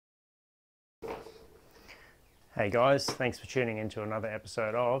Hey guys, thanks for tuning in to another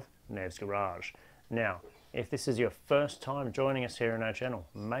episode of Nev's Garage. Now, if this is your first time joining us here on our channel,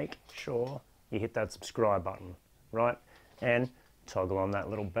 make sure you hit that subscribe button, right? And toggle on that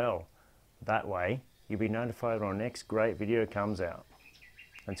little bell. That way, you'll be notified when our next great video comes out.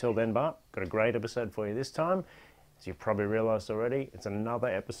 Until then, got a great episode for you this time. As you've probably realized already, it's another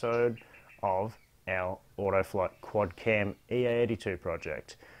episode of our Autoflight Quad Cam EA82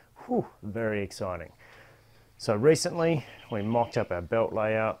 project. Whew, very exciting. So recently we mocked up our belt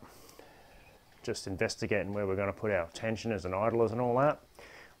layout, just investigating where we're going to put our tensioners and idlers and all that.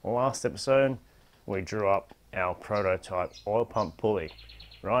 Last episode we drew up our prototype oil pump pulley,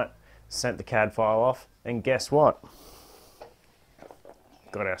 right? Sent the CAD file off, and guess what?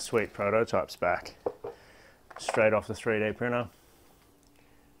 Got our sweet prototypes back. Straight off the 3D printer.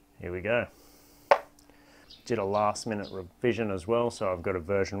 Here we go. Did a last minute revision as well, so I've got a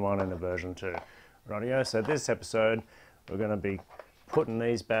version 1 and a version 2. Rightio, so this episode we're going to be putting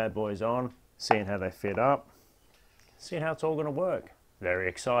these bad boys on, seeing how they fit up, seeing how it's all going to work. Very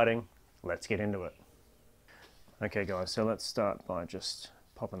exciting. Let's get into it. Okay guys, so let's start by just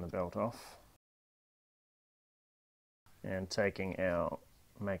popping the belt off and taking our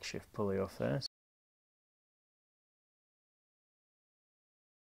makeshift pulley off there.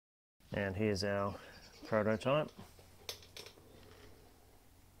 And here's our prototype.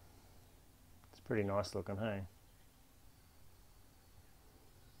 Pretty nice looking, hey?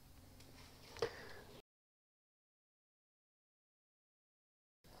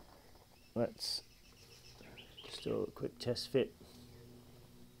 Let's just do a quick test fit.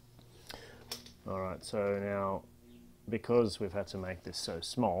 Alright, so now because we've had to make this so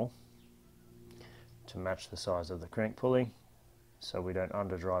small to match the size of the crank pulley so we don't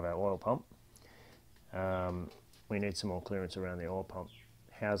underdrive our oil pump, we need some more clearance around the oil pump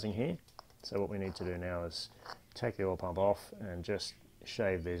housing here. So what we need to do now is take the oil pump off and just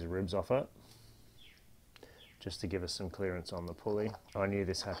shave these ribs off it, just to give us some clearance on the pulley. I knew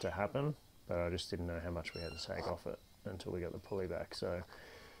this had to happen, but I just didn't know how much we had to take off it until we got the pulley back. So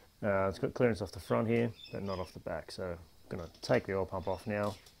it's got clearance off the front here, but not off the back. So I'm going to take the oil pump off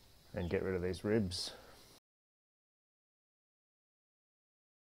now and get rid of these ribs.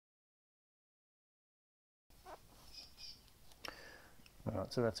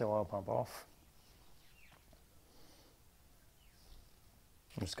 Alright, so that's our oil pump off.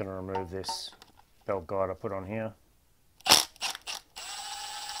 I'm just going to remove this belt guide I put on here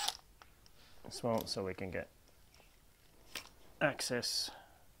as well, so we can get access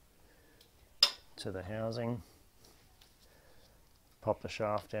to the housing. Pop the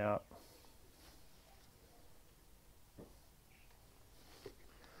shaft out.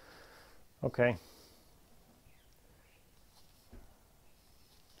 Okay.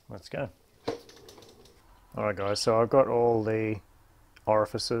 Let's go. Alright guys, so I've got all the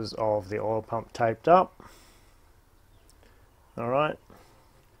orifices of the oil pump taped up. Alright,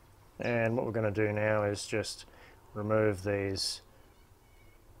 and what we're going to do now is just remove these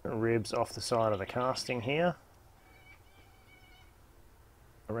ribs off the side of the casting here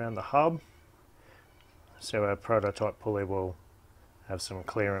around the hub, so our prototype pulley will have some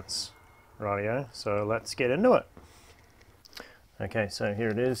clearance. Rightio, so let's get into it. Okay, so here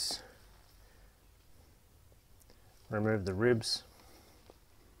it is. Remove the ribs,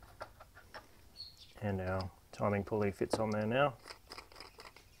 and our timing pulley fits on there now.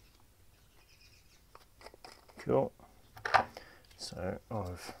 Cool. So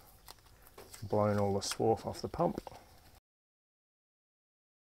I've blown all the swarf off the pump.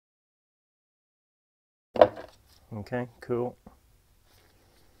 Okay, cool.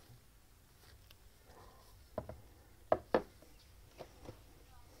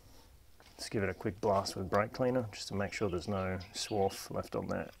 Just give it a quick blast with brake cleaner just to make sure there's no swarf left on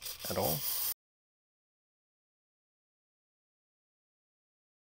there at all.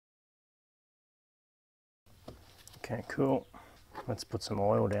 Okay, cool. Let's put some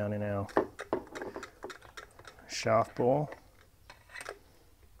oil down in our shaft bore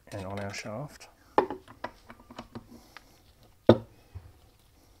and on our shaft.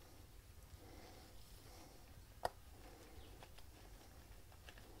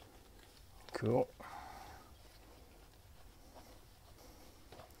 Cool.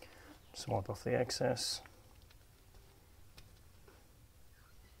 Just wipe off the excess.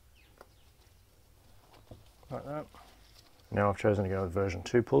 Like that. Now I've chosen to go with version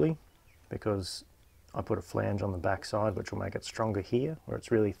 2 pulley because I put a flange on the back side which will make it stronger here where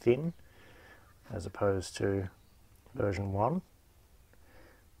it's really thin, as opposed to version 1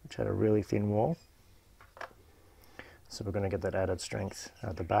 which had a really thin wall. So we're going to get that added strength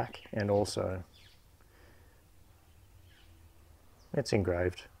at the back, and also It's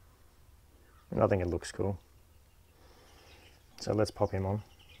engraved, and I think it looks cool. So let's pop him on.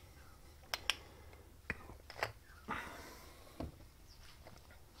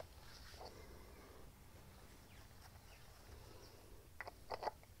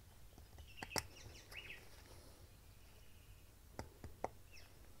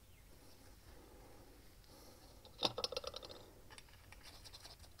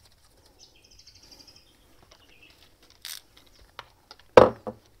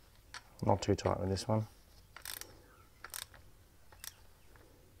 Not too tight with this one.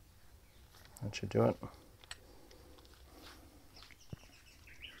 That should do it.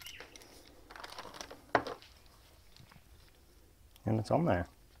 And it's on there.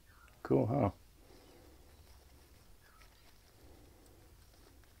 Cool, huh?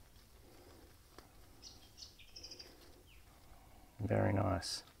 Very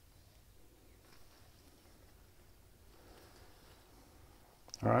nice.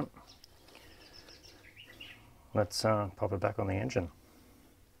 All right. Let's pop it back on the engine.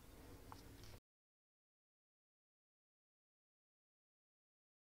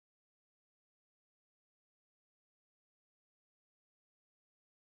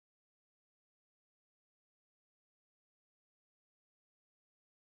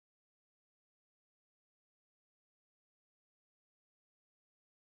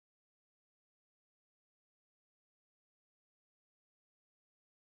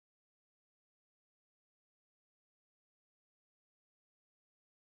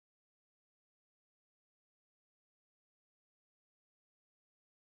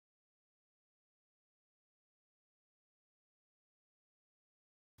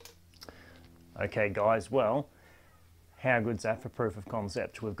 Okay guys, well, how good's that for proof of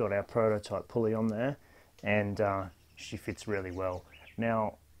concept? We've got our prototype pulley on there, and she fits really well.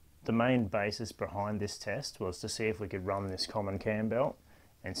 Now, the main basis behind this test was to see if we could run this common cam belt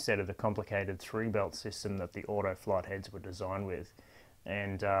instead of the complicated 3-belt system that the auto flight heads were designed with.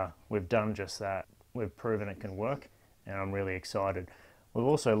 And we've done just that. We've proven it can work, and I'm really excited. We've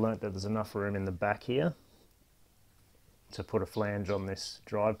also learnt that there's enough room in the back here to put a flange on this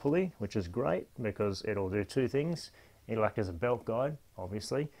drive pulley, which is great because it'll do two things. It'll act as a belt guide,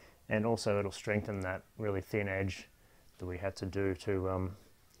 obviously, and also it'll strengthen that really thin edge that we had to do to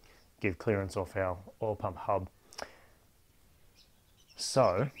give clearance off our oil pump hub.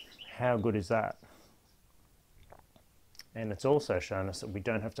 So, how good is that? And it's also shown us that we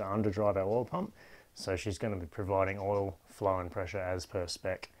don't have to underdrive our oil pump, so she's going to be providing oil flow and pressure as per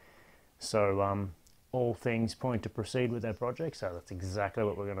spec. So all things point to proceed with our project, so that's exactly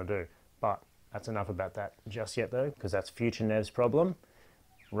what we're going to do. But that's enough about that just yet though, because that's future Nev's problem.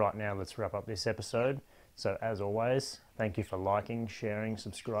 Right now, let's wrap up this episode. So as always, thank you for liking, sharing,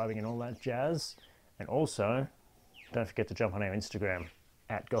 subscribing and all that jazz. And also, don't forget to jump on our Instagram,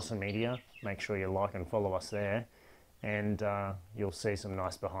 @GossaMedia. Make sure you like and follow us there. And you'll see some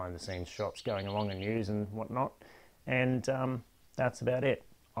nice behind the scenes shots going along and news and whatnot. And that's about it.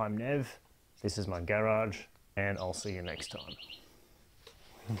 I'm Nev. This is my garage, and I'll see you next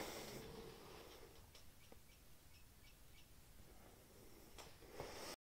time.